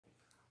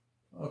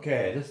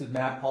Okay, this is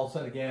Matt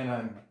Paulson again.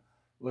 I'm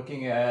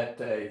looking at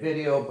a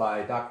video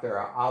by Dr.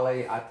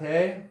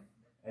 Ataie,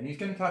 and he's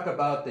going to talk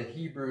about the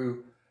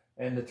Hebrew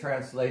and the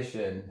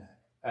translation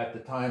at the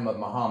time of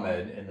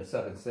Muhammad in the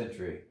 7th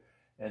century.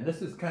 And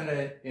this is kind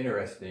of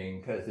interesting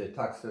because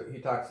he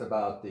talks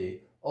about the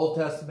Old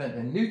Testament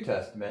and New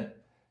Testament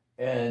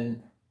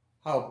and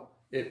how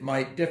it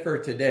might differ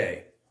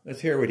today. Let's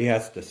hear what he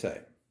has to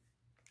say.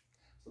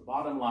 The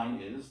bottom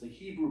line is the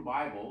Hebrew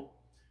Bible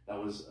that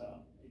was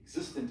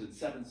existent in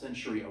 7th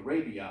century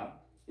Arabia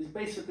is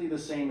basically the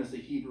same as the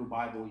Hebrew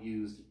Bible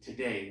used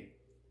today.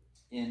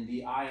 In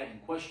the ayah in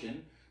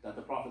question, that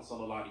the Prophet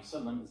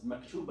ﷺ is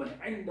maktuban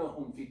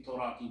indahum fi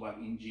Torati wal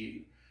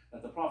Injil,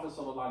 that the Prophet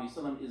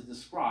ﷺ is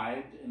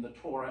described in the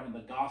Torah and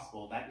the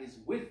Gospel that is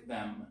with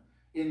them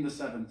in the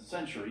 7th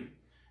century,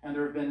 and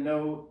there have been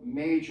no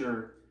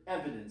major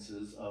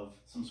evidences of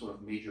some sort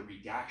of major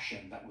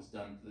redaction that was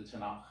done to the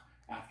Tanakh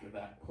after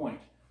that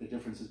point. The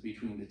differences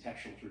between the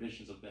textual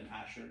traditions of Ben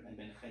Asher and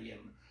Ben Khayyim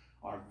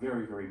are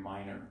very, very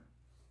minor.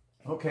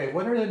 Okay,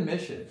 what are the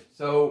missions?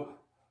 So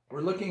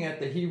we're looking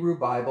at the Hebrew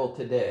Bible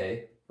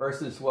today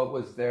versus what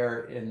was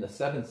there in the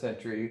 7th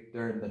century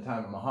during the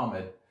time of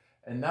Muhammad.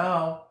 And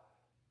now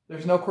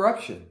there's no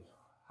corruption.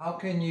 How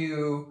can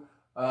you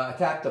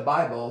attack the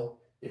Bible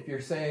if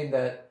you're saying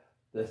that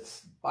the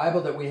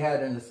Bible that we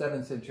had in the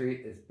 7th century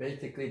is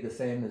basically the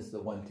same as the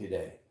one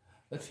today?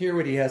 Let's hear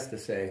what he has to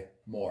say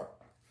more.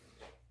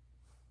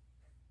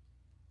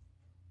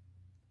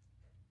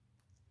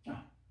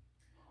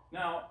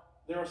 Now,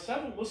 there are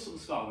several Muslim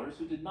scholars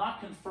who did not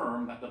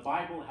confirm that the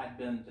Bible had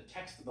been, the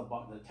text of the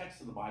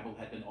Bible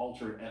had been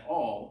altered at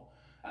all,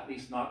 at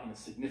least not in a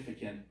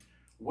significant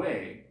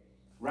way.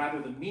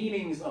 Rather, the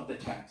meanings of the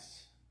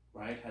texts,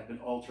 right, had been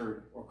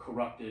altered or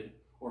corrupted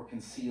or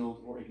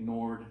concealed or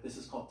ignored. This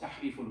is called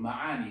tahriful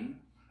ma'ani,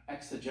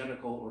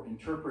 exegetical or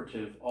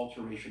interpretive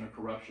alteration or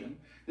corruption.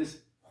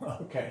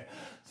 Okay,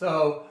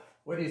 so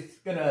what he's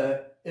going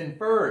to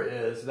infer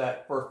is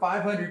that for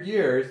 500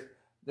 years,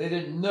 they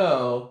didn't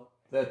know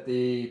that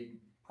the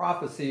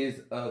prophecies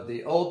of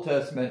the Old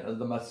Testament of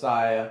the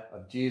Messiah,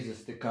 of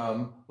Jesus to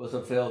come, was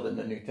fulfilled in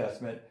the New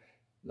Testament.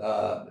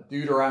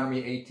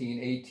 Deuteronomy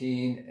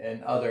 18:18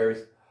 and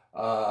others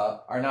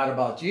are not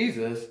about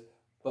Jesus,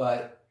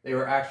 but they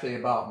were actually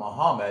about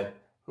Muhammad,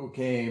 who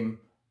came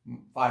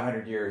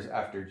 500 years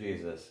after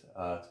Jesus.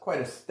 It's quite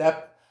a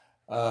step,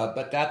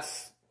 but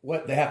that's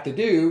what they have to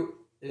do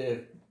if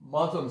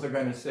Muslims are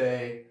going to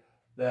say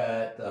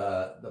that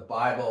the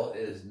Bible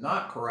is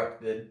not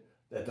corrupted,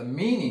 that the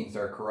meanings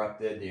are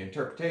corrupted, the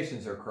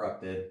interpretations are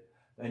corrupted,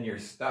 then you're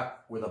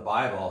stuck with a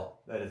Bible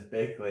that is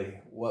basically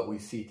what we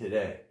see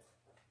today.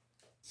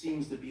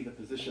 Seems to be the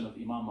position of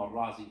Imam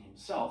al-Razi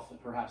himself, and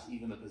perhaps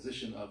even the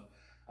position of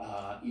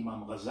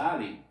Imam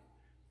Ghazali.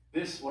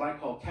 This, what I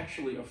call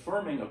textually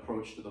affirming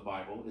approach to the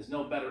Bible, is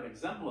no better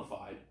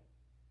exemplified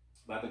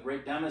by the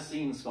great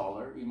Damascene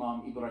scholar,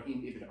 Imam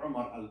Ibrahim ibn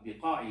Umar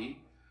al-Biqai,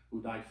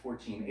 who died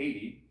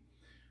 1480,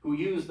 who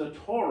used the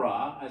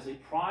Torah as a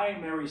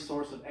primary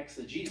source of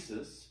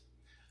exegesis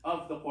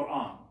of the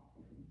Quran,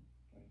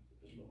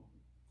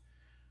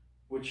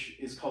 which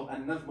is called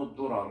An-Nazm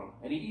al-Durar.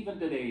 And he even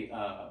did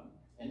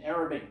an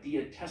Arabic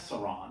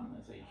diatessaron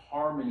as a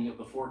harmony of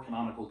the 4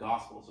 canonical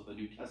Gospels of the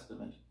New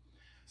Testament.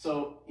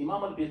 So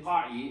Imam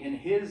al-Biqai, in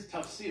his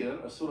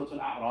tafsir of Surah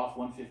Al-A'raf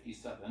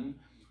 157,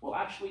 will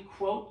actually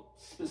quote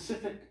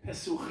specific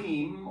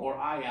pesuchim or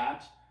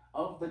ayat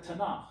of the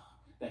Tanakh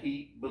that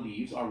he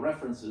believes are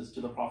references to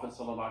the Prophet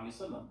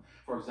ﷺ.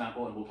 For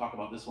example, and we'll talk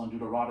about this one,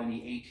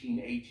 Deuteronomy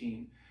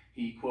 18:18.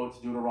 He quotes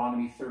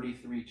Deuteronomy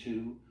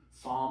 33:2,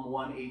 Psalm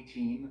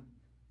 118,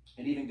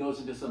 and even goes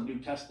into some New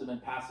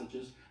Testament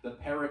passages, the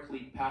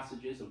Paraclete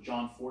passages of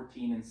John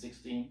 14 and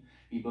 16,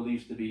 he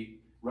believes to be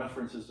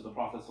references to the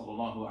Prophet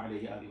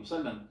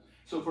ﷺ.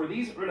 So for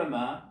these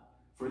ulama,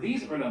 the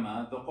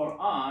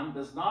Quran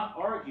does not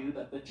argue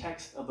that the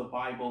text of the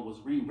Bible was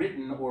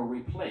rewritten or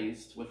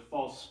replaced with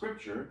false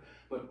scripture,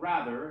 but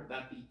rather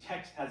that the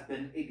text has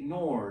been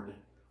ignored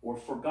or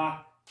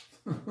forgotten.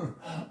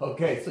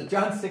 Okay, so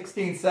John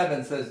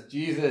 16:7 says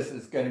Jesus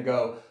is going to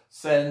go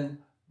send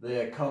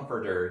the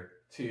Comforter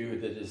to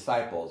the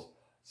disciples.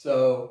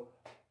 So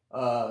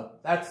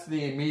that's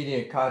the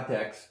immediate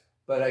context.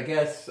 But I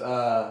guess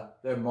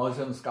the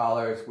Muslim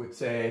scholars would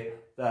say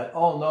that,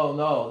 oh,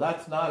 no,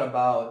 that's not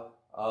about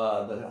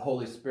the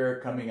Holy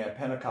Spirit coming at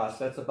Pentecost.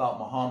 That's about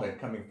Muhammad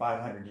coming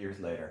 500 years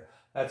later.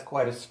 That's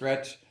quite a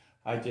stretch.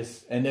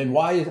 And then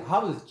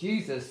how is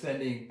Jesus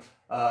sending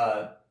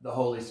the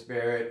Holy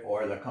Spirit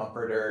or the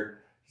Comforter?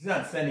 He's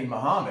not sending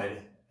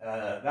Muhammad.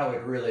 That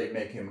would really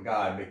make him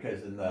God,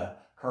 because in the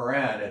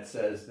Quran it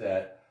says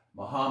that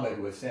Muhammad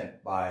was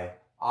sent by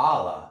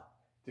Allah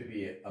to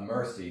be a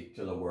mercy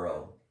to the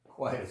world.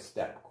 Quite a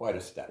step.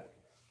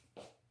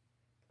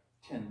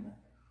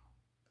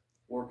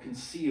 Or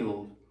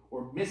concealed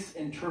or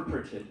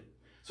misinterpreted.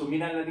 So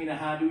مِنَ الَّذِينَ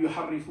هَادُوا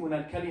يُحَرِّفُونَ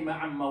الْكَلِمَ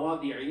عَنْ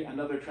مَوَاضِعِ,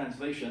 another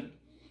translation,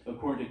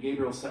 according to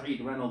Gabriel Said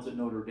Reynolds at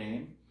Notre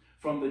Dame,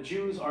 from the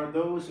Jews are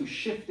those who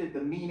shifted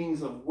the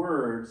meanings of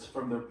words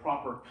from their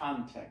proper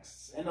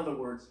contexts. In other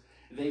words,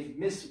 they've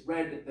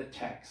misread the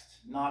text,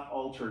 not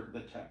altered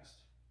the text.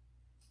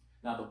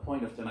 Now, the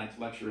point of tonight's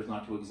lecture is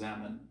not to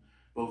examine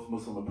both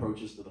Muslim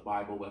approaches to the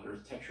Bible, whether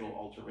it's textual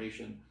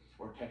alteration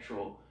or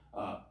textual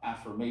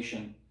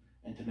affirmation,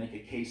 and to make a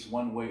case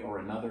one way or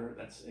another.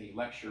 That's a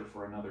lecture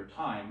for another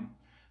time.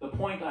 The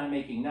point I'm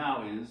making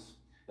now is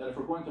that if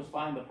we're going to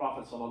find the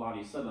Prophet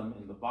ﷺ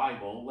in the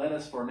Bible, let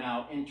us for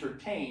now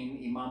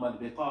entertain Imam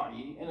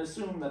al-Biqai and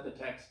assume that the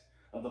text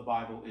of the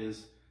Bible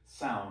is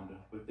sound.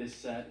 With this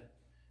said,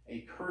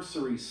 a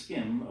cursory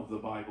skim of the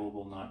Bible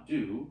will not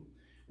do.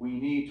 We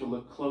need to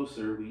look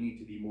closer. We need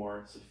to be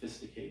more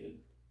sophisticated.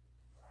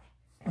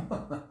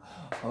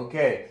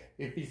 Okay,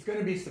 if he's going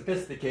to be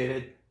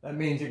sophisticated, that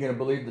means you're going to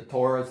believe the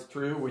Torah is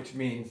true, which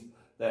means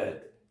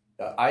that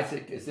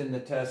Isaac is in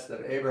the test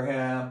of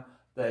Abraham,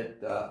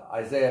 that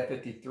Isaiah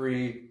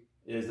 53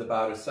 is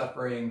about a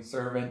suffering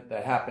servant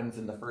that happens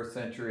in the 1st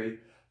century,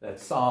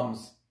 that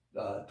Psalms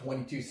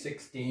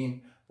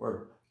 22:16,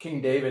 where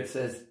King David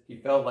says he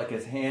felt like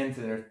his hands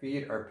and his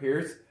feet are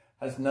pierced,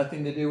 has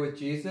nothing to do with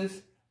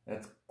Jesus.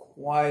 That's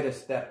quite a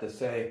step to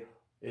say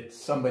it's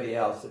somebody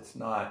else. It's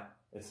not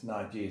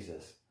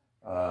Jesus.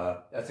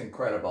 That's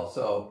incredible.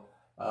 So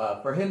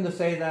for him to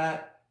say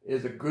that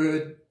is a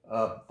good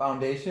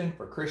foundation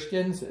for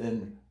Christians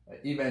and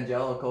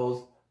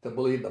evangelicals to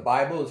believe the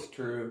Bible is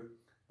true,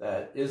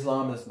 that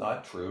Islam is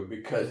not true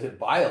because it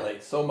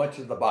violates so much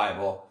of the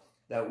Bible,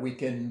 that we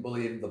can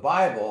believe the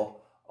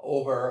Bible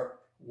over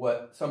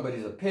what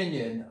somebody's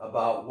opinion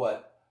about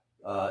what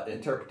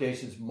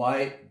interpretations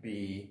might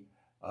be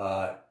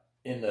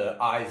in the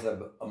eyes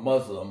of a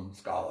Muslim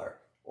scholar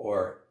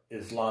or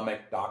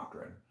Islamic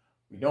doctrine.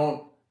 We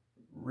don't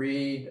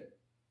read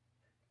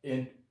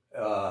to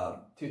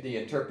the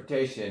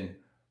interpretation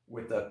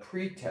with a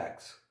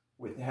pretext,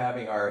 with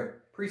having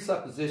our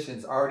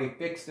presuppositions already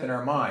fixed in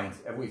our minds.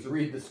 If we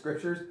read the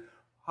scriptures,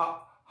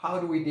 how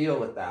do we deal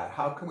with that?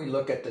 How can we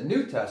look at the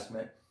New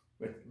Testament,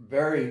 which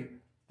very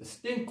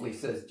distinctly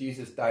says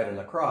Jesus died on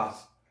the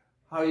cross?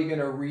 How are you going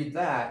to read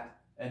that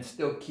and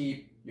still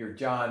keep your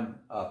John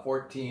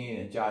 14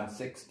 and John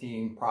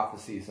 16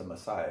 prophecies of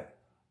Messiah,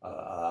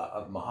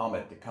 of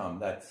Muhammad to come?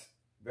 That's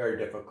very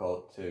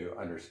difficult to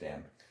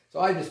understand.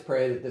 So I just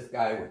pray that this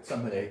guy would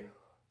someday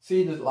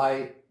see the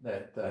light,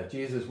 that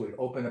Jesus would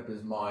open up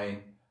his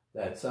mind,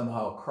 that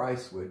somehow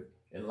Christ would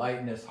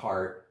enlighten his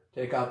heart,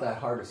 take out that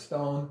heart of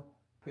stone,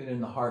 put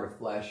in the heart of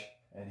flesh,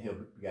 and he'll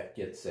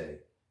get saved.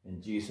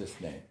 In Jesus'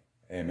 name,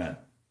 amen.